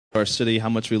our city, how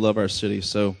much we love our city.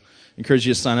 So I encourage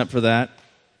you to sign up for that.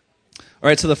 All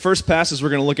right, so the first passage we're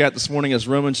going to look at this morning is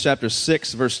Romans chapter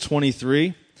 6, verse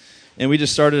 23. And we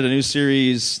just started a new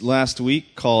series last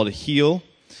week called Heal.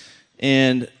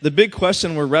 And the big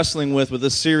question we're wrestling with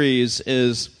this series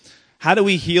is, how do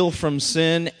we heal from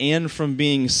sin and from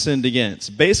being sinned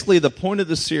against? Basically, the point of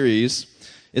the series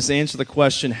is to answer the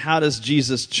question, how does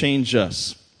Jesus change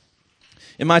us?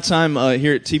 In my time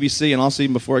here at TBC, and also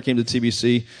even before I came to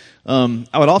TBC,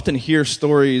 I would often hear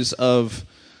stories of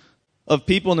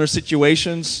people in their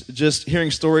situations, just hearing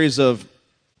stories of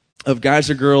guys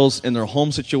or girls in their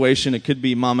home situation. It could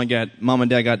be mom and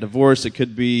dad got divorced. It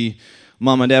could be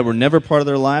mom and dad were never part of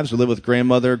their lives, or lived with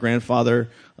grandmother, grandfather,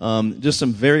 just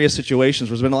some various situations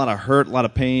where there's been a lot of hurt, a lot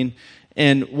of pain.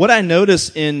 And what I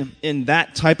notice in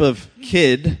that type of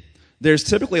kid, there's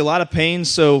typically a lot of pain,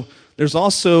 so there's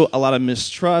also a lot of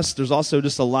mistrust. There's also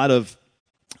just a lot of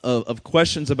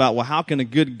questions about, well, how can a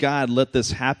good God let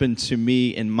this happen to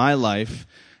me in my life?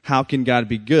 How can God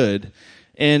be good?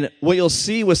 And what you'll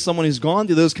see with someone who's gone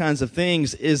through those kinds of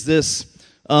things is this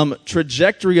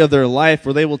trajectory of their life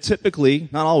where they will typically,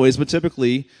 not always, but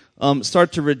typically,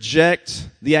 start to reject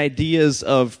the ideas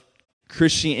of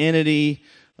Christianity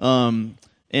and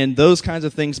those kinds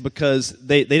of things because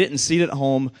they didn't see it at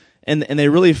home. And they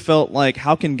really felt like,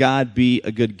 how can God be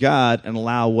a good God and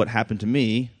allow what happened to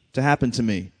me to happen to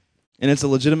me? And it's a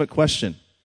legitimate question.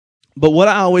 But what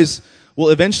I always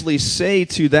will eventually say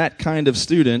to that kind of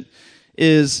student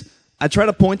is, I try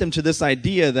to point them to this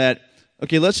idea that,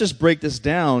 okay, let's just break this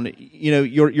down. You know,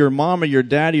 your mom or your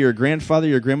dad or your grandfather,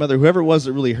 your grandmother, whoever it was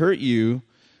that really hurt you,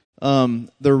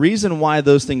 the reason why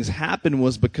those things happened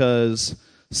was because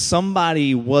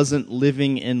somebody wasn't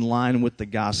living in line with the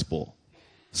gospel.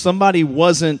 Somebody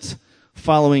wasn't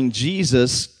following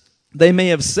Jesus. They may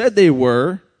have said they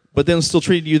were, but then still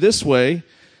treated you this way.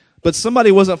 But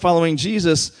somebody wasn't following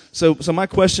Jesus. So my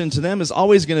question to them is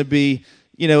always going to be,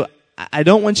 you know, I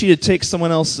don't want you to take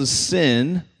someone else's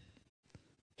sin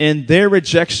and their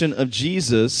rejection of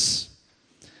Jesus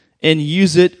and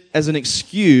use it as an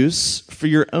excuse for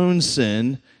your own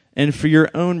sin and for your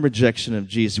own rejection of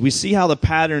Jesus. We see how the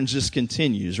pattern just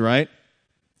continues, right?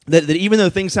 That even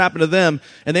though things happen to them,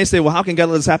 and they say, well, how can God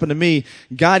let this happen to me?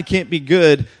 God can't be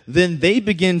good. Then they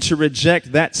begin to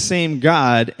reject that same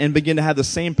God and begin to have the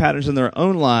same patterns in their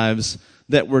own lives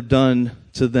that were done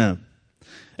to them.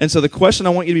 And so the question I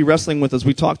want you to be wrestling with as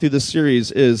we talk through this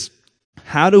series is,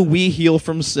 how do we heal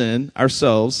from sin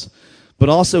ourselves, but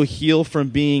also heal from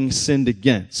being sinned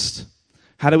against?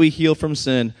 How do we heal from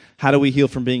sin? How do we heal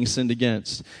from being sinned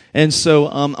against? And so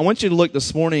I want you to look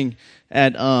this morning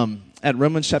at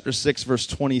Romans chapter 6, verse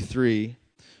 23,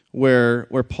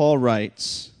 where Paul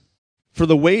writes, "For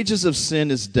the wages of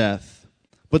sin is death,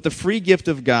 but the free gift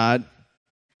of God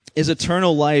is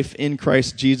eternal life in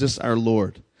Christ Jesus our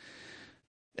Lord."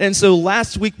 And so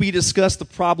last week we discussed the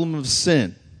problem of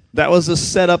sin. That was a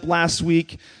setup last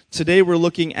week. Today we're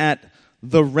looking at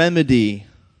the remedy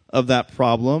of that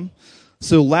problem.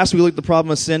 So last week we looked at the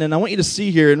problem of sin, and I want you to see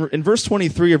here in verse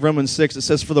 23 of Romans 6, it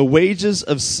says, "For the wages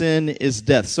of sin is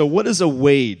death." So what is a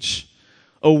wage?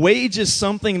 A wage is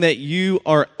something that you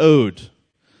are owed.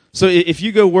 So if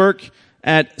you go work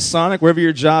at Sonic, wherever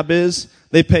your job is,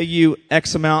 they pay you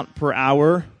X amount per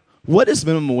hour. What is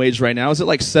minimum wage right now? Is it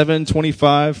like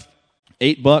 $7.25,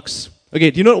 $8? Okay,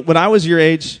 do you know when I was your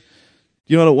age, do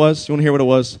you know what it was? You want to hear what it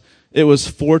was? It was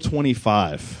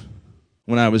 $4.25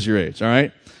 when I was your age, all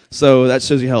right? So that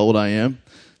shows you how old I am.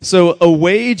 So a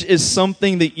wage is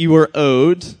something that you are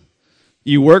owed.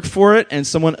 You work for it, and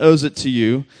someone owes it to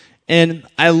you. And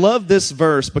I love this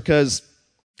verse because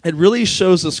it really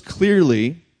shows us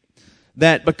clearly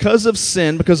that because of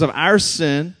sin, because of our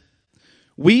sin,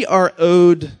 we are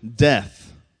owed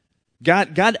death.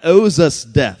 God owes us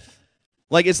death.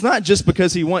 Like, it's not just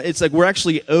because it's like we're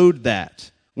actually owed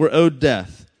that. We're owed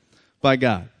death by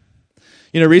God.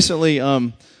 You know, recently,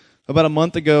 about a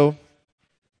month ago,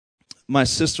 my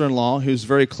sister-in-law, who's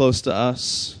very close to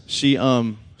us, she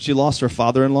lost her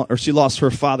father-in-law, or she lost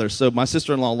her father. So my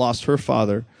sister-in-law lost her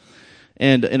father,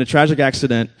 and in a tragic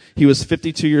accident, he was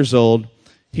 52 years old.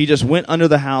 He just went under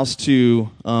the house to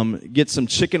get some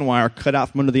chicken wire cut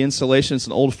out from under the insulation. It's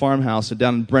an old farmhouse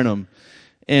down in Brenham,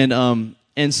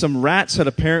 and some rats had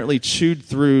apparently chewed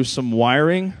through some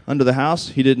wiring under the house.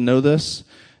 He didn't know this,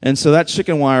 and so that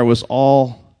chicken wire was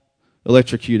all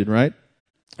electrocuted, right?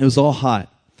 It was all hot.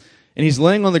 And he's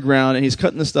laying on the ground, and he's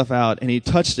cutting this stuff out, and he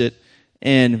touched it,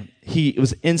 and he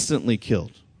was instantly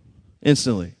killed.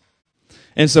 Instantly.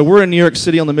 And so we're in New York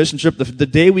City on the mission trip. The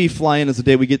day we fly in is the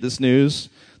day we get this news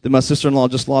that my sister-in-law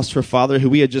just lost her father,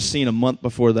 who we had just seen a month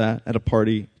before that at a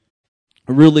party.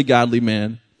 a really godly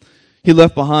man. He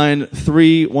left behind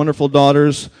 3 wonderful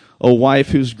daughters, a wife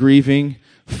who's grieving,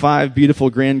 5 beautiful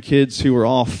grandkids who are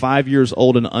all 5 years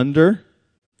old and under.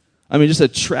 I mean, just a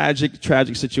tragic,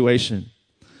 tragic situation.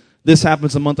 This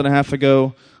happens a month and a half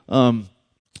ago.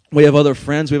 We have other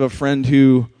friends. We have a friend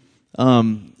who,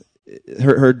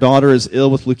 her daughter is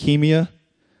ill with leukemia.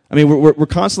 I mean, we're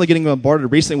constantly getting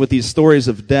bombarded recently with these stories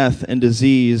of death and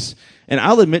disease. And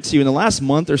I'll admit to you, in the last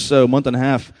month or so, month and a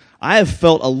half, I have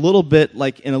felt a little bit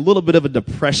of a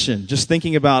depression, just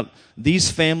thinking about these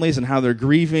families and how they're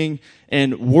grieving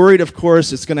and worried, of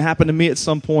course, it's going to happen to me at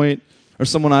some point or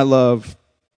someone I love.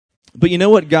 But you know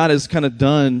what God has kind of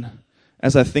done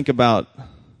as I think about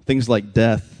things like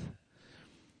death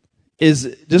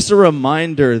is just a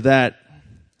reminder that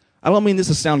I don't mean this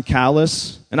to sound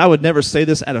callous, and I would never say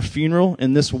this at a funeral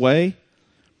in this way,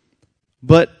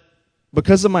 but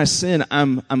because of my sin,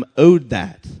 I'm owed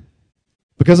that.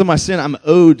 Because of my sin, I'm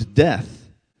owed death.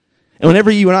 And whenever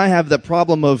you and I have that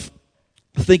problem of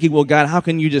thinking, well, God, how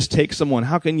can you just take someone?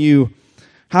 How can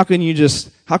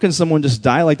someone just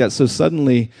die like that so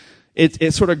suddenly?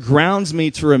 It sort of grounds me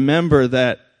to remember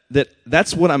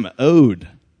that's what I'm owed.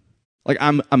 Like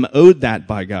I'm owed that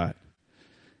by God.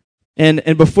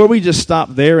 And before we just stop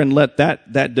there and let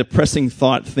that depressing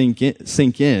thought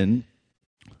sink in,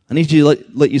 I need you to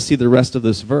let you see the rest of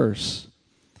this verse.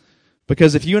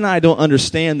 Because if you and I don't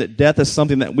understand that death is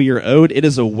something that we are owed, it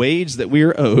is a wage that we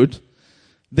are owed,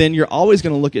 then you're always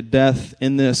going to look at death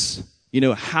in this,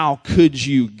 how could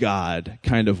you, God,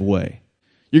 kind of way.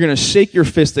 You're going to shake your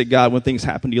fist at God when things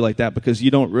happen to you like that because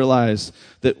you don't realize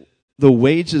that the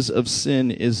wages of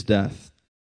sin is death.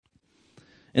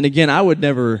 And again, I would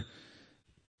never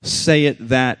say it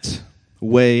that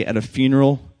way at a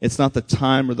funeral. It's not the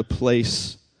time or the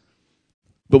place.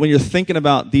 But when you're thinking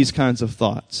about these kinds of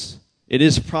thoughts, it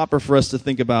is proper for us to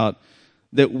think about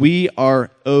that we are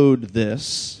owed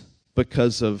this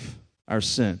because of our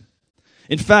sin.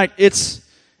 In fact,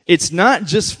 it's not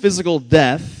just physical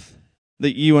death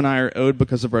that you and I are owed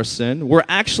because of our sin. We're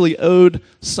actually owed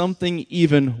something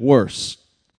even worse.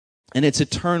 And it's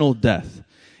eternal death.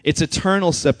 It's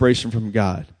eternal separation from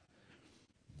God.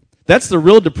 That's the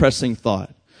real depressing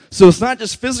thought. So it's not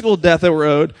just physical death that we're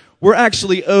owed. We're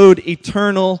actually owed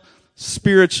eternal,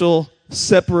 spiritual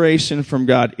separation from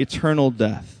God, eternal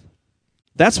death.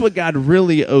 That's what God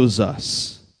really owes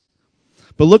us.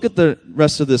 But look at the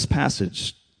rest of this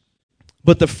passage.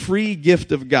 But the free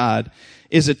gift of God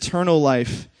is eternal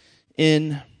life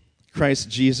in Christ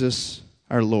Jesus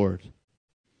our Lord.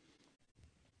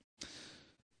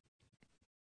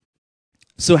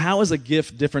 So how is a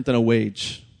gift different than a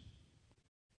wage?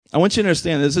 I want you to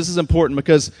understand this. This is important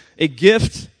because a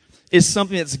gift is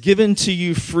something that's given to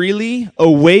you freely.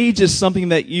 A wage is something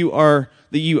that you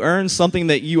earn, something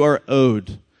that you are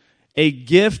owed. A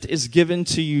gift is given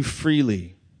to you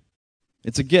freely.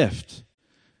 It's a gift.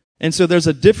 And so there's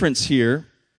a difference here.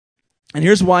 And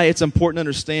here's why it's important to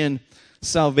understand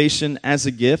salvation as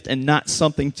a gift and not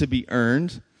something to be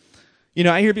earned.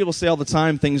 I hear people say all the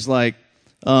time things like,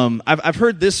 I've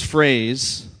heard this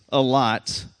phrase a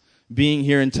lot being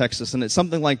here in Texas, and it's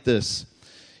something like this.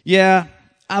 Yeah,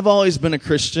 I've always been a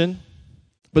Christian,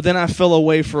 but then I fell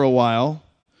away for a while,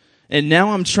 and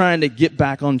now I'm trying to get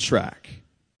back on track.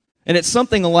 And it's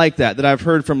something like that I've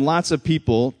heard from lots of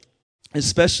people,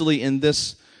 especially in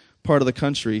this part of the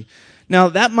country. Now,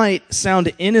 that might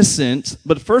sound innocent,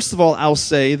 but first of all, I'll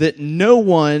say that no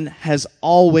one has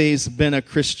always been a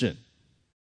Christian.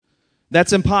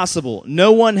 That's impossible.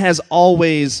 No one has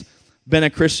always been a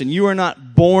Christian. You are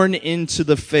not born into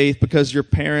the faith because your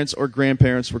parents or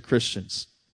grandparents were Christians.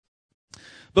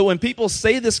 But when people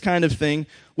say this kind of thing,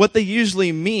 what they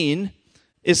usually mean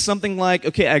is something like,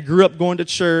 okay, I grew up going to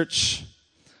church.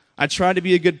 I tried to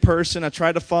be a good person. I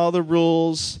tried to follow the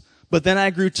rules. But then I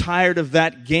grew tired of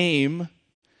that game.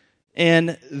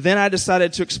 And then I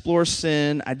decided to explore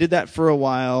sin. I did that for a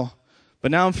while.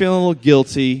 But now I'm feeling a little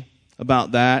guilty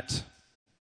about that.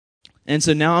 And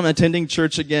so now I'm attending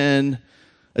church again,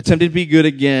 attempting to be good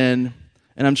again,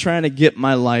 and I'm trying to get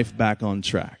my life back on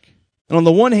track. And on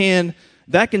the one hand,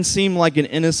 that can seem like an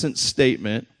innocent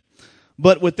statement,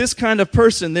 but with this kind of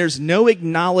person, there's no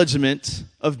acknowledgement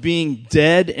of being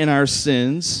dead in our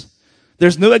sins.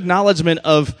 There's no acknowledgement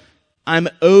of I'm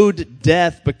owed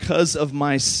death because of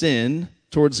my sin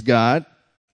towards God.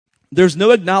 There's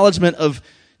no acknowledgement of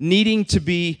needing to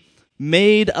be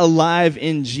made alive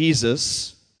in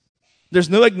Jesus. There's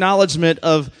no acknowledgement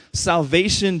of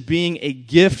salvation being a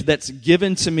gift that's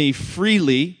given to me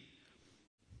freely.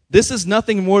 This is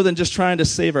nothing more than just trying to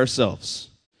save ourselves.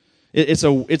 It's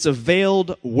a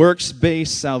veiled,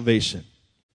 works-based salvation.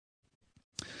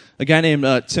 A guy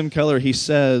named Tim Keller, he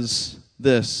says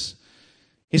this.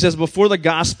 He says, before the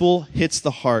gospel hits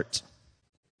the heart,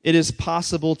 it is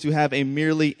possible to have a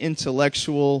merely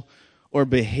intellectual or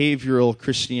behavioral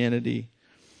Christianity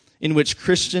in which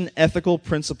Christian ethical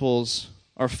principles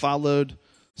are followed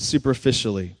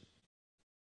superficially.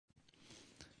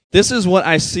 This is what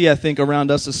I see, I think,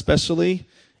 around us especially,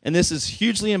 and this is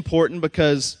hugely important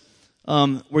because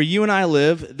where you and I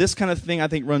live, this kind of thing, I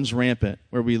think, runs rampant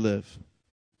where we live.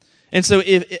 And so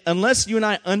unless you and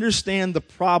I understand the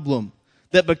problem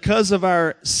that because of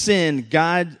our sin,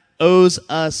 God owes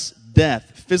us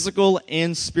death, physical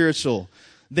and spiritual,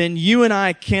 then you and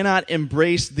I cannot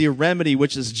embrace the remedy,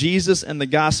 which is Jesus and the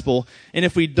gospel. And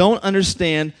if we don't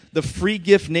understand the free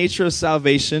gift nature of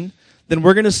salvation, then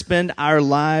we're going to spend our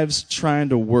lives trying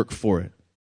to work for it.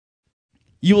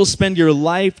 You will spend your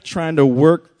life trying to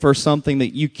work for something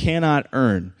that you cannot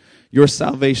earn, your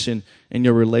salvation and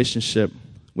your relationship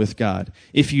with God.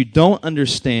 If you don't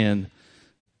understand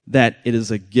that it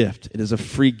is a gift, it is a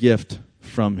free gift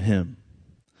from Him.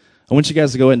 I want you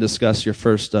guys to go ahead and discuss your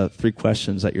first 3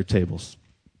 questions at your tables.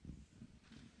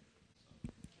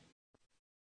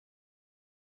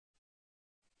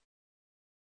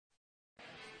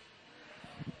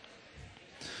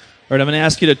 All right, I'm going to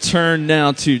ask you to turn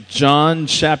now to John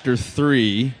chapter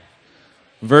 3,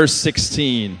 verse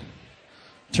 16.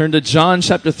 Turn to John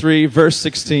chapter 3, verse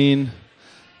 16.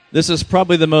 This is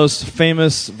probably the most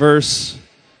famous verse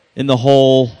in the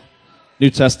whole New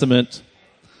Testament.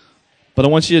 But I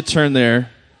want you to turn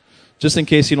there, just in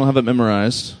case you don't have it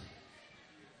memorized.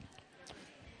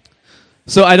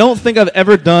 So I don't think I've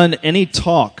ever done any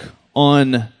talk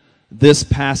on this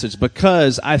passage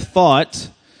because I thought,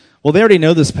 well, they already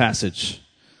know this passage.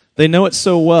 They know it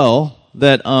so well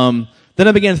that then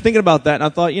I began thinking about that, and I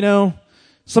thought,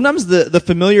 sometimes the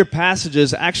familiar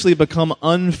passages actually become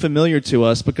unfamiliar to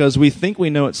us because we think we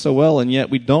know it so well, and yet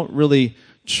we don't really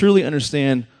truly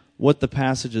understand what the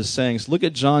passage is saying. So look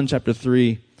at John chapter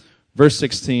 3, verse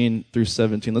 16 through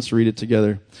 17. Let's read it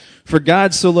together. For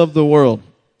God so loved the world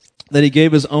that He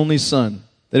gave His only Son,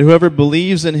 that whoever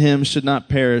believes in Him should not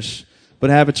perish, but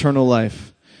have eternal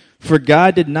life. For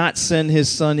God did not send His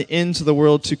Son into the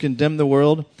world to condemn the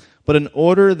world, but in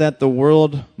order that the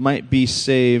world might be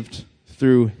saved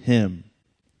through Him.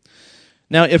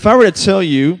 Now, if I were to tell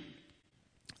you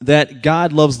that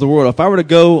God loves the world, if I were to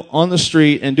go on the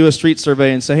street and do a street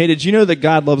survey and say, hey, did you know that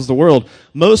God loves the world?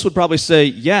 Most would probably say,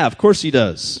 yeah, of course He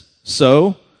does.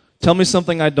 So, tell me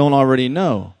something I don't already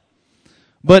know.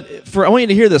 But I want you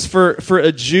to hear this. For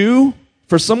a Jew,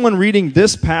 for someone reading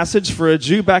this passage, for a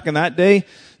Jew back in that day,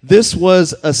 this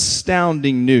was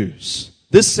astounding news.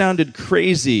 This sounded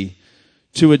crazy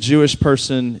to a Jewish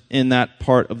person in that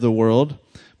part of the world.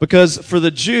 Because for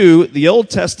the Jew, the Old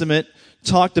Testament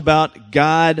talked about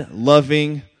God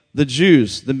loving the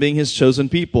Jews, them being His chosen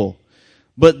people.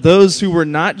 But those who were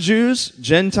not Jews,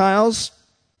 Gentiles,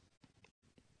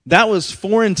 that was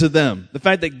foreign to them. The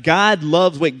fact that God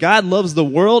loves the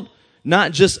world,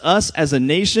 not just us as a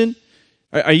nation.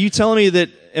 Are you telling me that,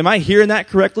 am I hearing that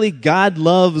correctly? God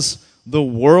loves the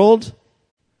world?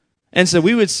 And so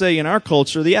we would say in our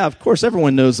culture, yeah, of course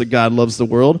everyone knows that God loves the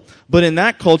world. But in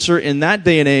that culture, in that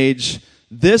day and age,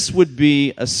 this would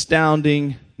be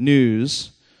astounding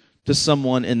news to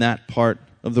someone in that part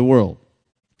of the world.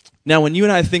 Now, when you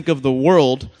and I think of the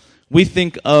world, we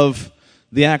think of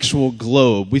the actual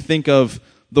globe. We think of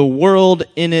the world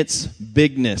in its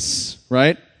bigness,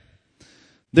 right?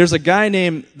 There's a guy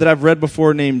that I've read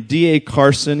before named D.A.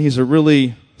 Carson. He's a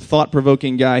really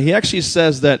thought-provoking guy. He actually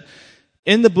says that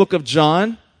in the book of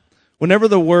John, whenever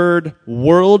the word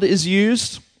world is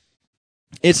used,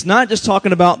 it's not just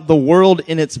talking about the world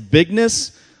in its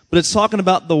bigness, but it's talking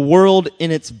about the world in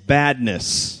its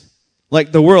badness.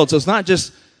 Like the world. So it's not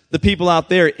just the people out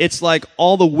there. It's like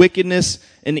all the wickedness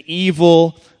and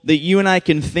evil that you and I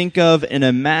can think of and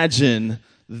imagine.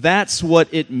 That's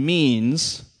what it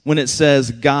means when it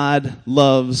says God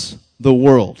loves the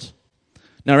world.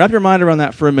 Now wrap your mind around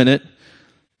that for a minute.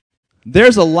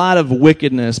 There's a lot of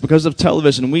wickedness. Because of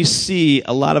television, we see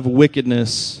a lot of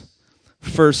wickedness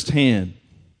firsthand.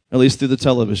 At least through the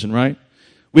television, right?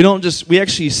 We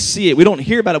actually see it. We don't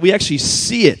hear about it. We actually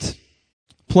see it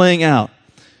playing out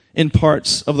in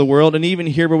parts of the world and even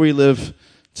here where we live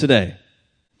today.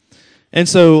 And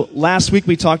so last week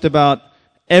we talked about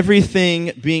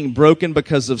everything being broken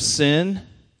because of sin.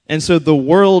 And so the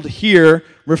world here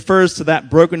refers to that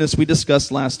brokenness we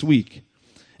discussed last week.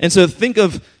 And so think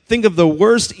of the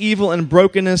worst evil and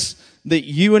brokenness that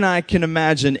you and I can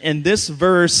imagine. And this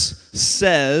verse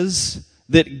says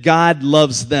that God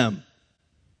loves them.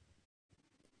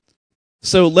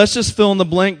 So let's just fill in the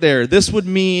blank there. This would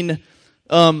mean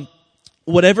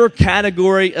whatever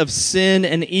category of sin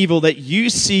and evil that you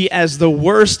see as the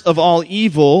worst of all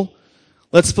evil.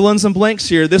 Let's fill in some blanks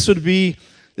here. This would be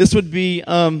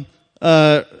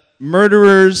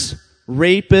murderers,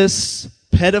 rapists,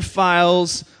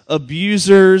 pedophiles,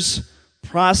 abusers,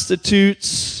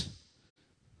 prostitutes,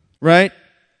 right?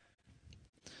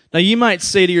 Now you might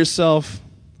say to yourself,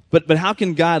 but how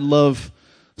can God love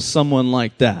someone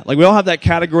like that? Like, we all have that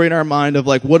category in our mind of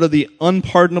like, what are the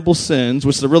unpardonable sins,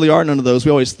 which there really are none of those.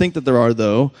 We always think that there are,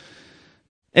 though.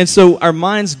 And so our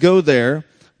minds go there,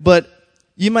 but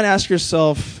you might ask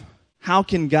yourself, how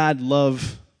can God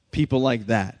love people like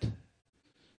that?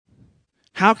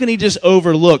 How can he just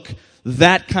overlook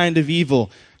that kind of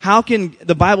evil? How can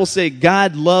the Bible say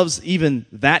God loves even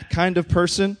that kind of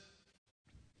person?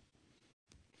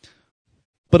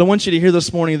 But I want you to hear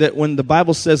this morning that when the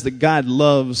Bible says that God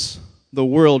loves the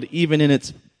world, even in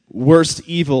its worst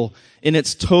evil, in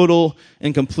its total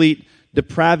and complete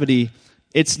depravity,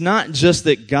 it's not just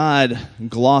that God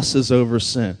glosses over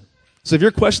sin. So if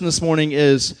your question this morning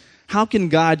is, how can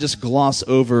God just gloss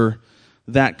over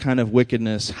that kind of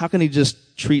wickedness? How can he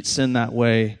just treat sin that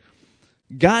way?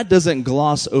 God doesn't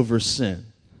gloss over sin.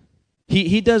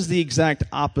 He does the exact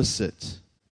opposite.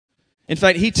 In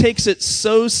fact, he takes it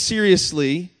so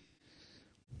seriously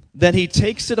that he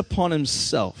takes it upon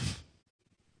himself.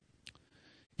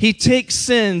 He takes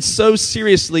sin so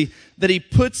seriously that he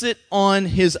puts it on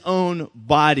his own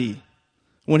body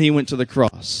when he went to the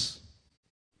cross.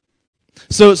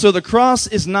 So the cross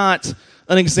is not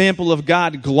an example of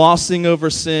God glossing over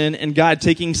sin and God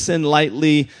taking sin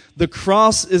lightly. The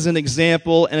cross is an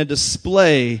example and a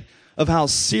display of how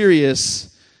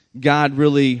serious God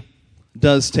really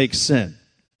does take sin.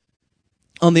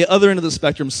 On the other end of the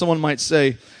spectrum, someone might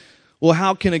say, well,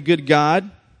 how can a good God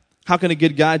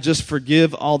just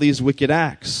forgive all these wicked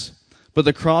acts? But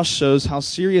the cross shows how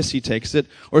serious he takes it.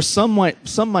 Or some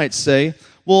might say,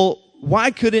 well,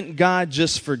 why couldn't God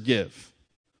just forgive?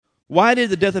 Why did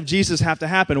the death of Jesus have to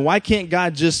happen? Why can't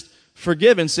God just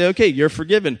forgive and say, okay, you're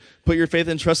forgiven. Put your faith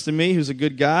and trust in me, who's a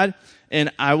good God,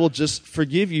 and I will just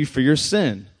forgive you for your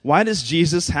sin. Why does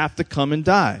Jesus have to come and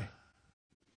die?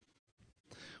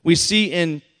 We see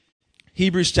in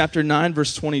Hebrews chapter 9,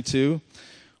 verse 22,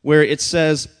 where it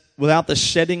says, without the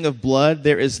shedding of blood,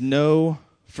 there is no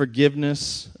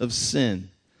forgiveness of sin.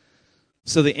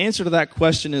 So the answer to that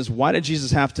question is, why did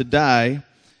Jesus have to die?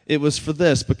 It was for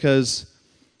this, because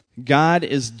God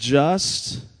is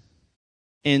just,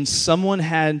 and someone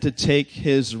had to take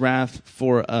his wrath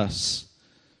for us.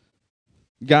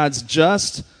 God's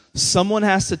just, someone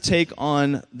has to take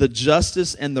on the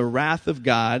justice and the wrath of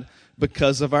God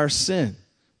because of our sin.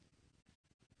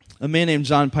 A man named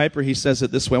John Piper, he says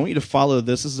it this way. I want you to follow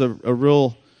this. This is a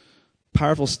real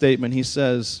powerful statement. He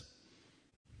says,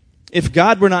 if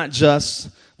God were not just,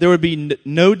 there would be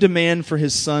no demand for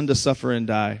his son to suffer and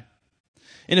die.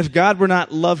 And if God were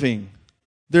not loving,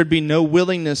 there'd be no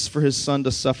willingness for his son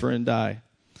to suffer and die.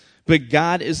 But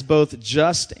God is both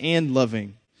just and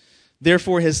loving.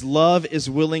 Therefore, his love is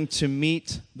willing to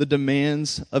meet the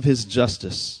demands of his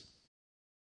justice.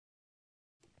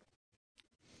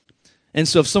 And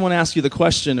so if someone asks you the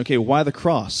question, okay, why the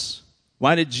cross?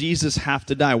 Why did Jesus have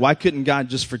to die? Why couldn't God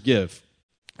just forgive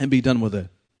and be done with it?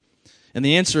 And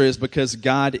the answer is because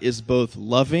God is both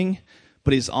loving,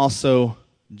 but he's also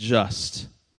just.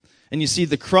 And you see,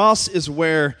 the cross is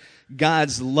where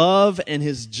God's love and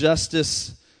his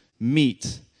justice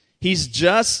meet. He's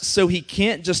just, so he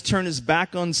can't just turn his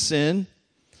back on sin,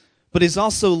 but he's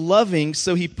also loving,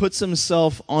 so he puts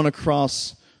himself on a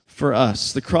cross for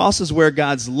us. The cross is where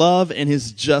God's love and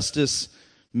his justice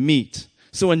meet.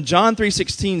 So when John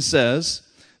 3:16 says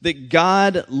that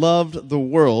God loved the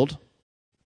world,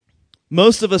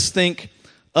 most of us think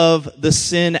of the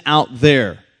sin out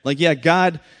there. Like, yeah,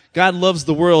 God loves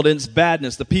the world and its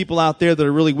badness, the people out there that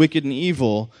are really wicked and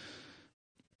evil.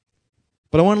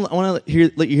 But I want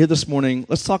to let you hear this morning,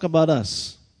 let's talk about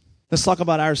us. Let's talk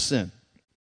about our sin.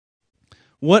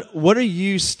 What are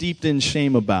you steeped in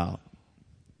shame about?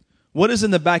 What is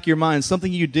in the back of your mind,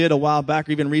 something you did a while back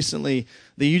or even recently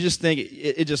that you just think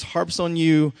it just harps on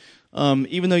you?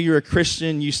 Even though you're a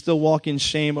Christian, you still walk in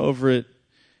shame over it,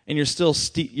 and you're still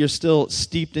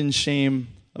steeped in shame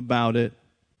about it.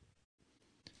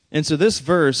 And so this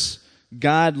verse,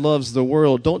 God loves the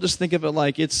world. Don't just think of it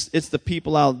like it's the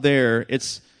people out there.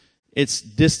 It's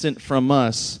distant from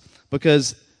us.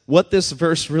 Because what this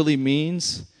verse really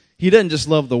means, he doesn't just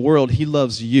love the world, he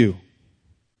loves you.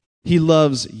 He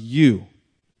loves you.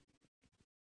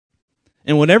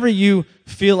 And whatever you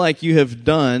feel like you have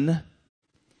done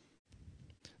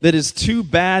that is too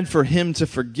bad for him to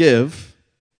forgive,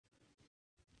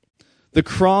 the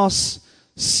cross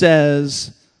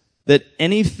says that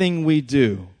anything we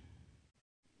do,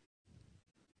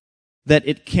 that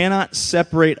it cannot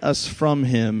separate us from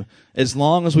him as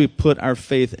long as we put our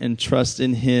faith and trust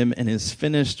in him and his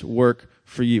finished work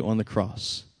for you on the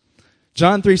cross.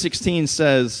 John 3:16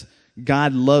 says,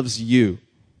 God loves you.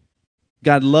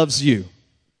 God loves you.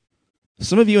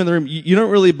 Some of you in the room, you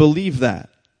don't really believe that.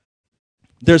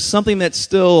 There's something that's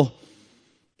still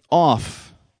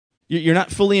off. You're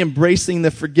not fully embracing the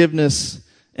forgiveness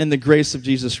and the grace of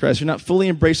Jesus Christ. You're not fully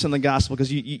embracing the gospel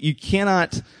because you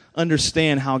cannot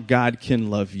understand how God can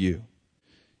love you.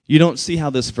 You don't see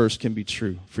how this verse can be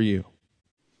true for you.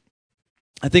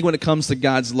 I think when it comes to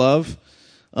God's love,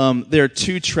 there are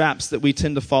two traps that we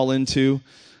tend to fall into.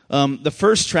 The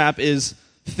first trap is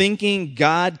thinking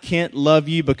God can't love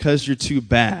you because you're too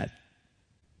bad.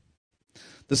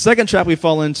 The second trap we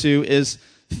fall into is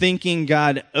thinking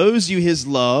God owes you his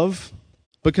love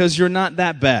because you're not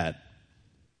that bad.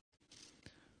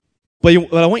 But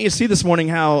I want you to see this morning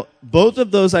how both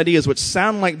of those ideas, which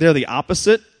sound like they're the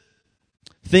opposite,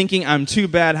 thinking I'm too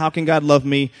bad, how can God love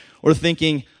me? Or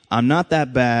thinking I'm not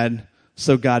that bad,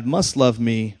 so God must love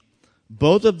me.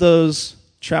 Both of those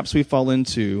traps we fall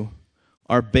into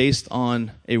are based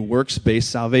on a works-based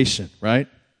salvation, right?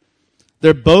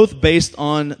 They're both based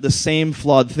on the same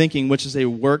flawed thinking, which is a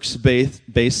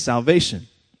works-based salvation.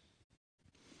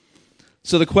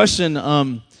 So the question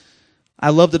I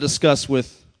love to discuss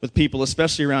with people,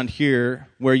 especially around here,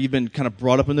 where you've been kind of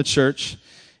brought up in the church,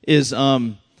 is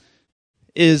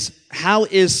how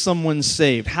is someone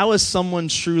saved? How is someone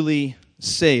truly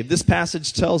saved? This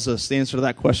passage tells us the answer to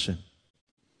that question.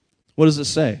 What does it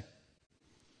say?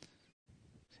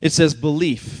 It says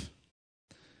belief.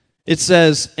 It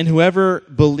says, and whoever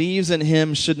believes in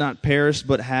him should not perish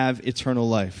but have eternal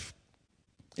life.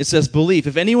 It says belief.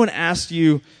 If anyone asks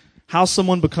you how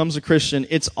someone becomes a Christian,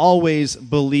 it's always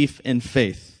belief and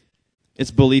faith.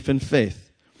 It's belief and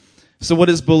faith. So what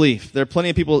is belief? There are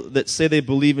plenty of people that say they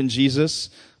believe in Jesus.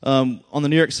 On the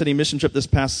New York City mission trip this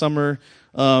past summer,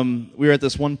 we were at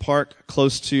this one park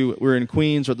we were in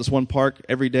Queens, or at this one park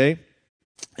every day.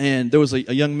 And there was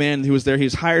a young man who was there. He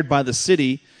was hired by the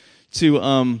city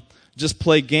to just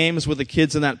play games with the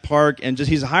kids in that park. And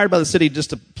he's hired by the city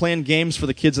just to plan games for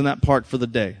the kids in that park for the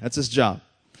day. That's his job.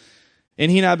 And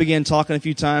he and I began talking a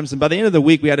few times. And by the end of the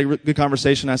week, we had a good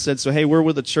conversation. I said, so, hey, we're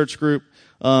with a church group.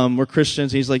 We're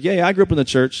Christians. And he's like, yeah, I grew up in the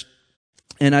church.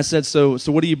 And I said, so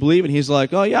what do you believe? And he's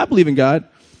like, oh, yeah, I believe in God.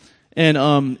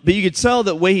 And but you could tell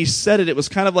the way he said it, it was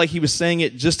kind of like he was saying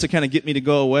it just to kind of get me to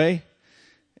go away.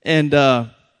 And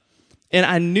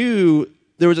I knew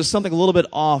there was just something a little bit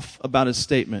off about his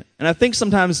statement. And I think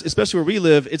sometimes, especially where we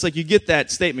live, it's like you get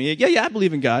that statement. Yeah, I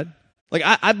believe in God. Like,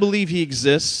 I believe he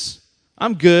exists.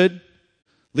 I'm good.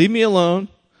 Leave me alone.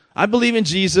 I believe in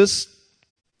Jesus.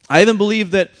 I even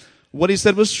believe that what he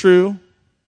said was true.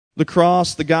 The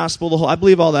cross, the gospel, I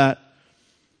believe all that.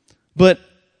 But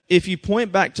if you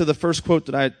point back to the first quote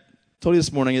that I told you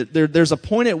this morning, there's a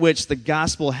point at which the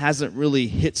gospel hasn't really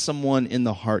hit someone in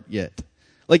the heart yet.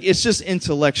 Like, it's just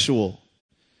intellectual.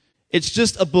 It's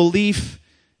just a belief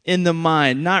in the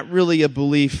mind, not really a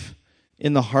belief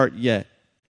in the heart yet.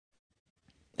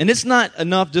 And it's not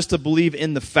enough just to believe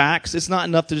in the facts. It's not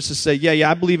enough to just to say, yeah,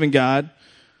 I believe in God,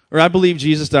 or I believe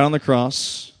Jesus died on the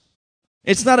cross.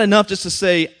 It's not enough just to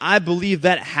say, I believe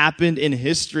that happened in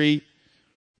history.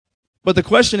 But the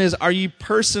question is, are you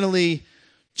personally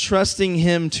trusting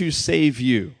him to save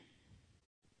you?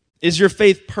 Is your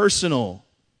faith personal?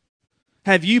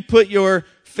 Have you put your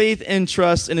faith and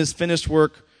trust in his finished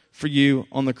work for you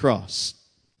on the cross?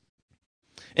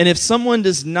 And if someone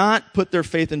does not put their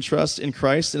faith and trust in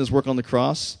Christ and his work on the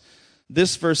cross,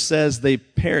 this verse says they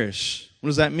perish. What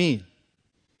does that mean?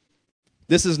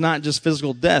 This is not just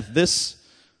physical death. This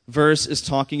verse is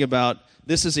talking about,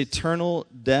 this is eternal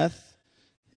death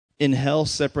in hell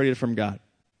separated from God.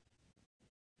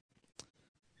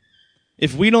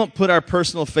 If we don't put our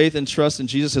personal faith and trust in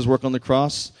Jesus, his work on the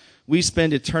cross, we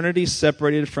spend eternity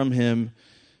separated from him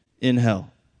in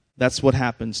hell. That's what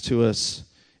happens to us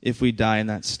if we die in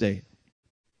that state.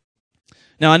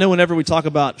 Now, I know whenever we talk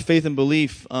about faith and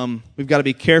belief, we've got to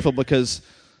be careful because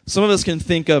some of us can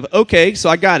think of, okay, so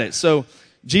I got it. So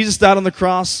Jesus died on the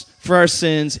cross for our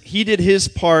sins. He did his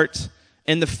part,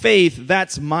 and the faith,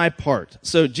 that's my part.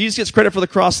 So Jesus gets credit for the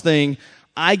cross thing.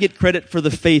 I get credit for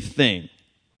the faith thing.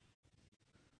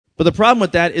 But the problem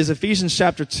with that is Ephesians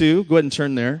chapter 2. Go ahead and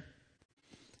turn there.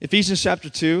 Ephesians chapter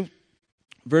 2,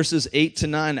 verses 8 to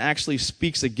 9 actually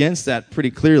speaks against that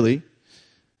pretty clearly.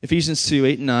 Ephesians 2,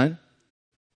 8 and 9.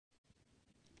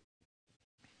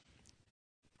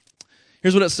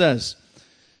 Here's what it says.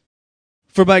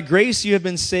 For by grace you have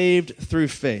been saved through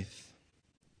faith.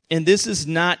 And this is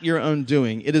not your own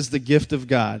doing. It is the gift of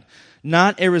God,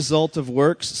 not a result of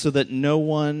works, so that no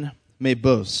one may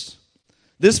boast.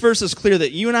 This verse is clear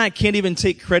that you and I can't even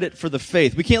take credit for the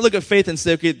faith. We can't look at faith and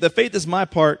say, okay, the faith is my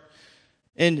part,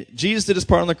 and Jesus did his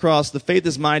part on the cross. The faith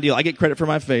is my deal. I get credit for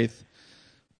my faith.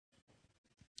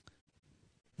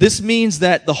 This means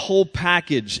that the whole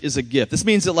package is a gift. This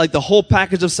means that like the whole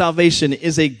package of salvation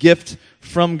is a gift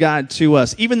from God to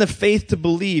us. Even the faith to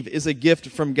believe is a gift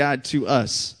from God to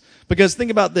us. Because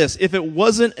think about this. If it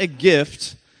wasn't a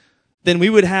gift, then we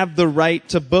would have the right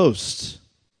to boast.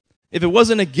 If it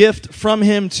wasn't a gift from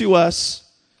him to us,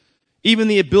 even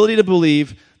the ability to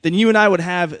believe, then you and I would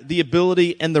have the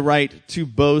ability and the right to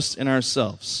boast in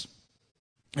ourselves.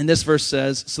 And this verse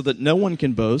says, so that no one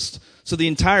can boast. So the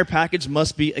entire package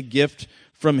must be a gift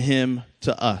from him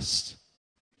to us.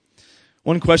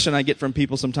 One question I get from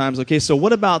people sometimes, okay, so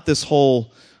what about this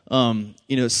whole,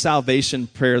 salvation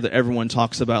prayer that everyone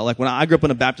talks about? Like when I grew up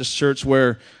in a Baptist church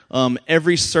where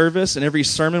every service and every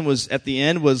sermon was at the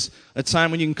end was a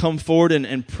time when you can come forward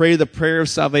and pray the prayer of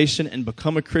salvation and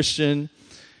become a Christian.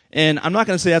 And I'm not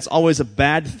going to say that's always a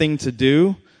bad thing to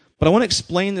do, but I want to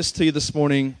explain this to you this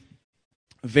morning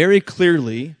very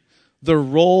clearly, the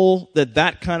role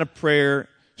that kind of prayer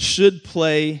should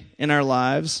play in our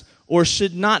lives or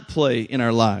should not play in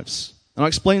our lives. And I'll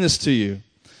explain this to you.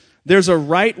 There's a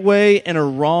right way and a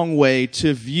wrong way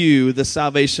to view the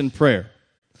salvation prayer.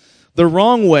 The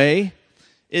wrong way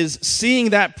is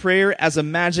seeing that prayer as a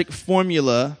magic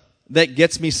formula that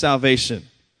gets me salvation.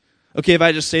 Okay, if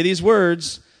I just say these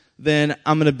words, then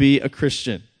I'm going to be a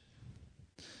Christian.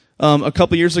 A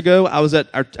couple years ago, I was at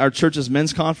our church's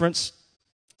men's conference,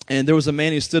 and there was a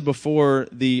man who stood before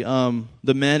the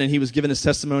men, and he was giving his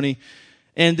testimony.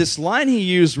 And this line he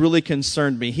used really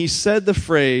concerned me. He said the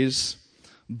phrase,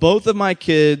 both of my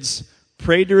kids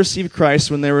prayed to receive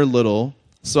Christ when they were little,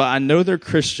 so I know they're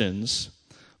Christians,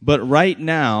 but right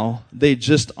now, they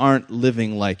just aren't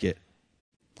living like it.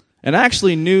 And I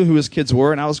actually knew who his kids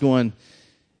were, and I was going,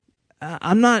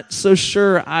 I'm not so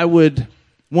sure I would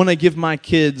want to give my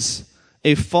kids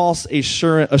a false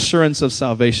assurance of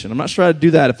salvation. I'm not sure I'd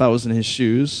do that if I was in his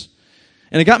shoes.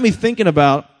 And it got me thinking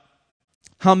about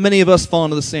how many of us fall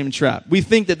into the same trap. We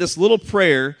think that this little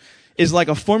prayer is like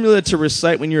a formula to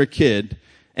recite when you're a kid,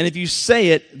 and if you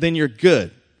say it, then you're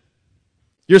good.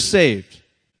 You're saved.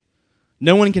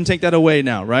 No one can take that away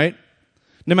now, right?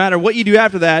 No matter what you do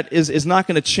after that is not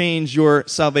going to change your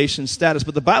salvation status.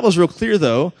 But the Bible's real clear,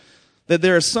 though, that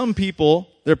there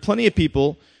are plenty of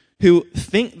people who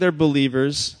think they're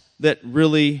believers that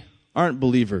really aren't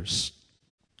believers.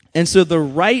 And so the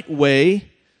right way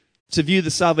to view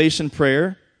the salvation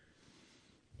prayer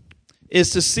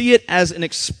is to see it as an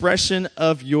expression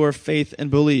of your faith and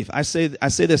belief. I say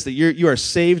this, that you are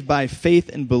saved by faith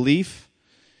and belief.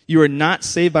 You are not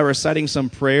saved by reciting some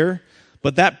prayer,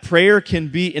 but that prayer can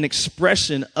be an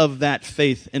expression of that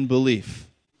faith and belief.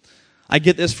 I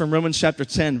get this from Romans chapter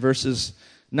 10, verses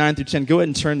 9 through 10. Go ahead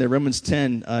and turn there. Romans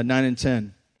 10, 9 and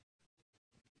 10.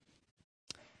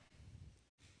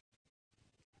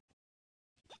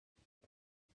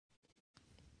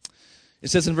 It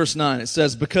says in verse 9, it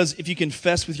says, because if you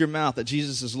confess with your mouth that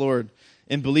Jesus is Lord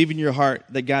and believe in your heart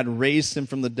that God raised him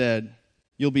from the dead,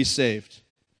 you'll be saved.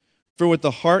 For with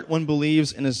the heart one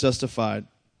believes and is justified,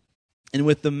 and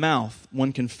with the mouth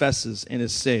one confesses and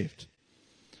is saved.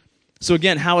 So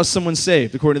again, how is someone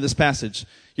saved according to this passage?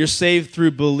 You're saved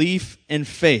through belief and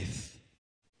faith.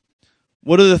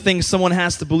 What are the things someone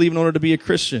has to believe in order to be a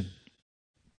Christian?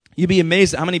 You'd be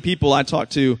amazed at how many people I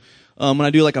talk to when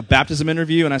I do like a baptism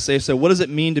interview and I say, so what does it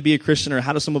mean to be a Christian, or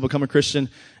how does someone become a Christian?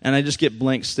 And I just get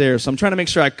blank stares. So I'm trying to make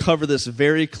sure I cover this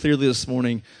very clearly this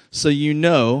morning so you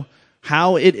know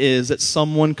how it is that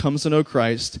someone comes to know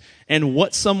Christ and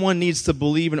what someone needs to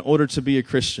believe in order to be a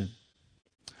Christian.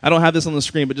 I don't have this on the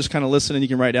screen, but just kind of listen and you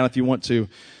can write down if you want to.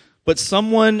 But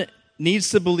someone needs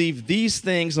to believe these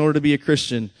things in order to be a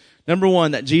Christian. Number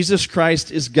one, that Jesus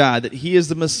Christ is God, that he is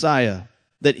the Messiah,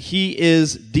 that he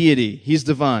is deity, he's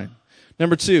divine.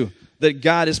 Number two, that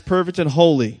God is perfect and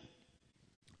holy.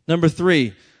 Number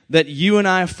three, that you and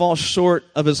I fall short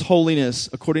of his holiness,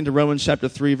 according to Romans chapter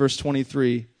 3, verse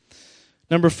 23.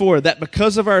 Number four, that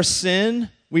because of our sin,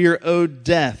 we are owed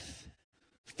death,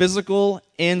 physical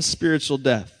and spiritual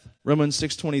death. Romans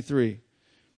 6:23.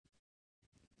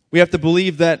 We have to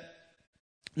believe that,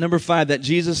 number five, that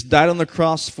Jesus died on the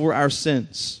cross for our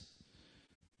sins.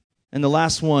 And the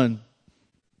last one,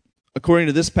 according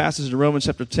to this passage in Romans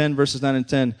chapter 10, verses 9 and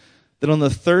 10, that on the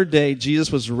third day,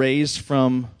 Jesus was raised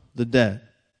from the dead.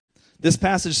 This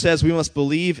passage says we must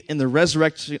believe in the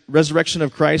resurrection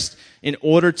of Christ in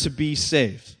order to be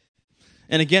saved.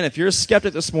 And again, if you're a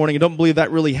skeptic this morning and don't believe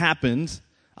that really happened,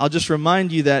 I'll just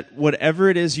remind you that whatever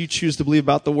it is you choose to believe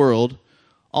about the world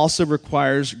also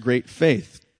requires great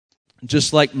faith.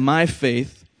 Just like my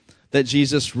faith that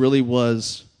Jesus really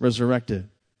was resurrected.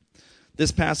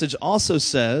 This passage also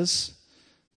says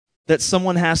that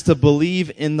someone has to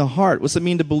believe in the heart. What's it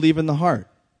mean to believe in the heart?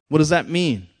 What does that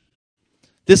mean?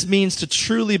 This means to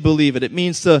truly believe it. It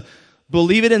means to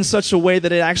believe it in such a way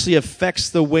that it actually affects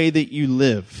the way that you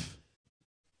live.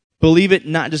 Believe it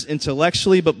not just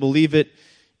intellectually, but believe it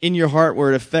in your heart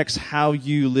where it affects how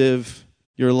you live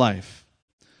your life.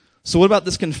 So what about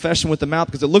this confession with the mouth?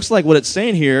 Because it looks like what it's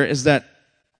saying here is that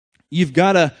you've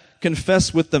got to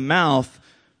confess with the mouth.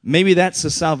 Maybe that's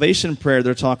the salvation prayer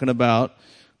they're talking about.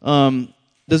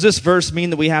 Does this verse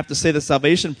mean that we have to say the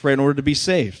salvation prayer in order to be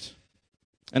saved?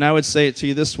 And I would say it to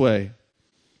you this way.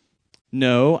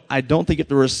 No, I don't think you have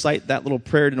to recite that little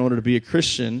prayer in order to be a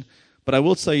Christian. But I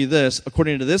will tell you this,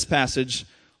 according to this passage,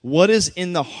 what is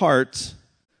in the heart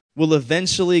will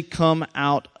eventually come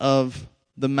out of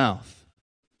the mouth.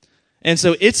 And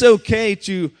so it's okay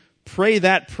to pray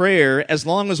that prayer as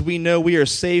long as we know we are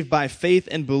saved by faith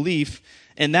and belief,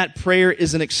 and that prayer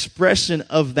is an expression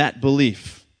of that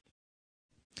belief.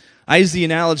 I use the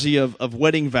analogy of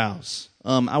wedding vows.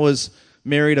 I was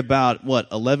married about,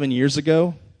 11 years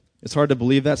ago? It's hard to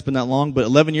believe that's been that long, but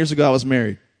 11 years ago I was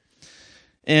married.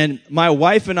 And my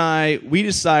wife and I,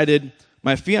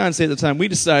 my fiance at the time, we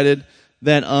decided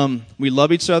that we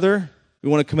love each other, we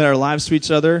want to commit our lives to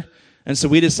each other, and so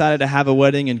we decided to have a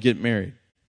wedding and get married.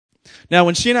 Now,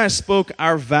 when she and I spoke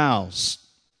our vows,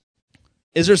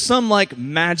 is there some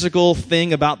magical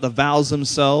thing about the vows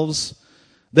themselves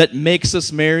that makes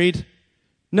us married?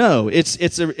 No, it's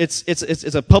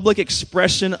a public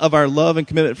expression of our love and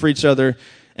commitment for each other,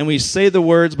 and we say the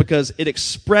words because it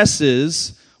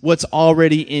expresses what's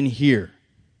already in here.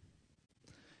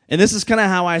 And this is kind of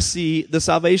how I see the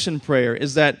salvation prayer,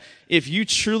 is that if you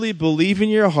truly believe in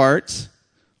your heart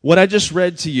what I just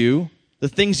read to you, the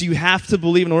things you have to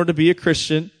believe in order to be a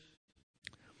Christian,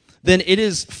 then it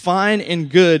is fine and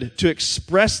good to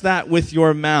express that with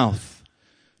your mouth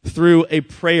through a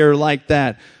prayer like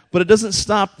that. But it doesn't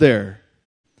stop there.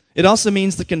 It also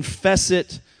means to confess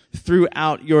it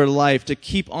throughout your life, to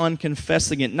keep on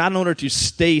confessing it, not in order to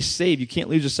stay saved. You can't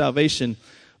lose your salvation,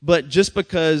 but just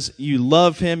because you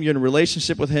love Him, you're in a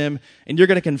relationship with Him, and you're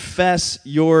going to confess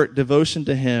your devotion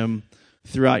to Him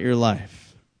throughout your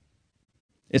life.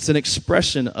 It's an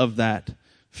expression of that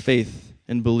faith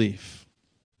and belief.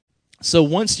 So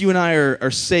once you and I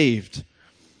are saved,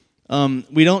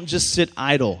 we don't just sit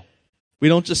idle. We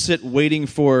don't just sit waiting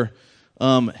for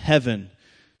heaven.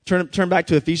 Turn back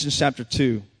to Ephesians chapter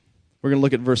 2. We're going to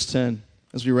look at verse 10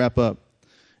 as we wrap up.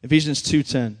 Ephesians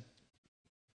 2:10.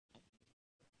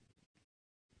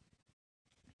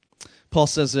 Paul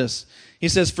says this. He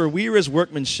says, "For we are His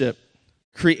workmanship,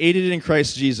 created in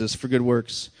Christ Jesus for good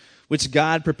works, which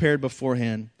God prepared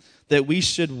beforehand, that we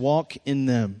should walk in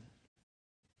them."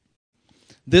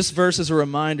 This verse is a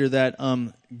reminder that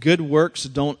good works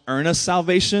don't earn us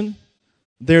salvation.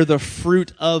 They're the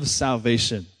fruit of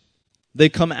salvation. They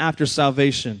come after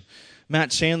salvation. Matt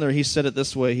Chandler, he said it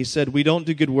this way. He said, "We don't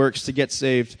do good works to get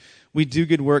saved. We do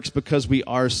good works because we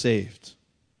are saved."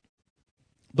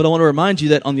 But I want to remind you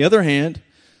that, on the other hand,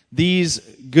 these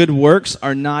good works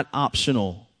are not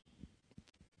optional.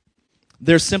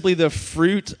 They're simply the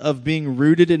fruit of being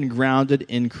rooted and grounded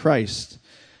in Christ.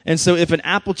 And so if an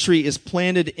apple tree is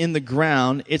planted in the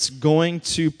ground, it's going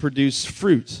to produce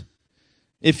fruit.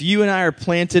 If you and I are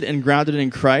planted and grounded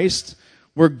in Christ,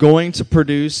 we're going to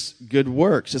produce good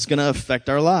works. It's going to affect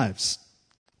our lives.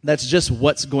 That's just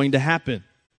what's going to happen.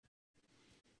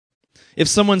 If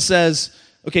someone says,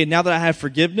 okay, now that I have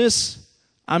forgiveness,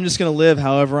 I'm just going to live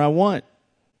however I want.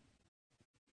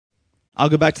 I'll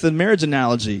go back to the marriage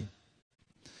analogy.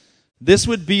 This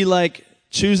would be like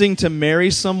choosing to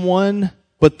marry someone,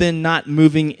 but then not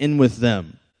moving in with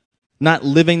them, not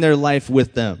living their life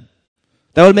with them.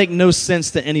 That would make no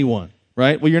sense to anyone,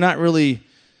 right? Well, you're not really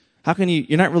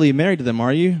married to them,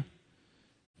 are you?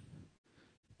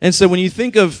 And so when you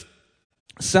think of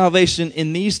salvation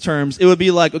in these terms, it would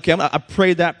be like, okay, I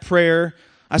prayed that prayer,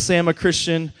 I say I'm a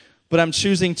Christian, but I'm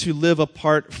choosing to live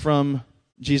apart from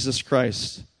Jesus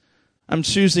Christ. I'm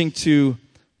choosing to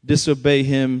disobey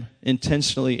Him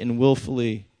intentionally and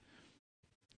willfully,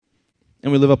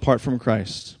 and we live apart from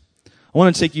Christ. I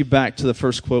want to take you back to the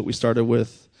first quote we started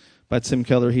with by Tim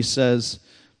Keller. He says,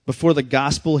 "Before the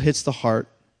gospel hits the heart,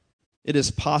 it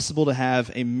is possible to have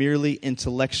a merely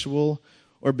intellectual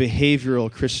or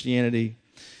behavioral Christianity,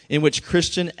 in which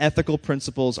Christian ethical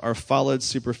principles are followed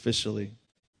superficially.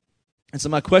 And so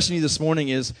my question to you this morning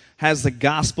is, has the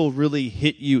gospel really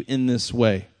hit you in this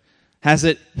way? Has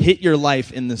it hit your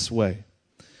life in this way?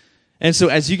 And so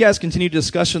as you guys continue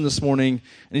discussion this morning,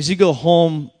 and as you go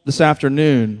home this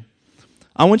afternoon,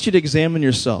 I want you to examine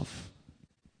yourself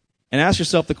and ask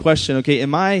yourself the question, okay,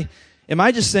 am I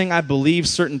just saying I believe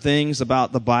certain things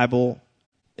about the Bible?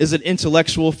 Is it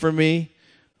intellectual for me?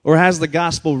 Or has the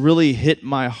gospel really hit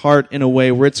my heart in a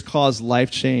way where it's caused life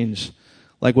change,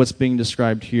 like what's being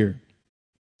described here?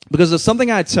 Because it's something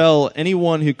I tell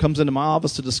anyone who comes into my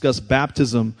office to discuss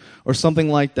baptism or something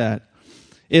like that,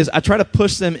 is I try to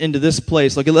push them into this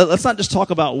place. Like, let's not just talk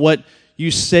about what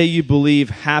you say you believe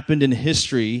happened in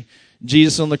history,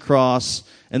 Jesus on the cross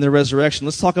and the resurrection.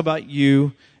 Let's talk about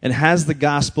you, and has the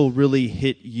gospel really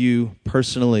hit you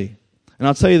personally? And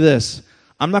I'll tell you this,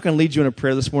 I'm not going to lead you in a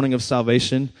prayer this morning of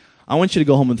salvation. I want you to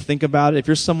go home and think about it. If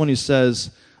you're someone who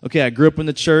says, okay, I grew up in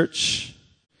the church,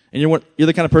 and you're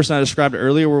the kind of person I described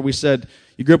earlier where we said,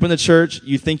 you grew up in the church,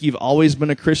 you think you've always been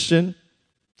a Christian,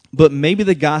 but maybe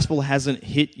the gospel hasn't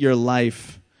hit your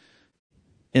life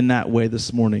in that way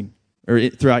this morning or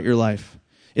throughout your life.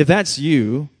 If that's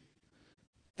you,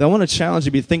 then I want to challenge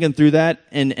you to be thinking through that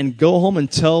and go home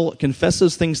and confess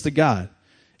those things to God.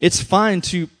 It's fine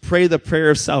to pray the prayer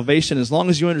of salvation as long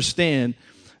as you understand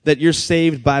that you're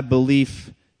saved by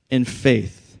belief in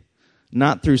faith,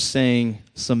 not through saying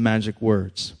some magic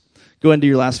words. Go into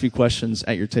your last few questions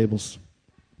at your tables.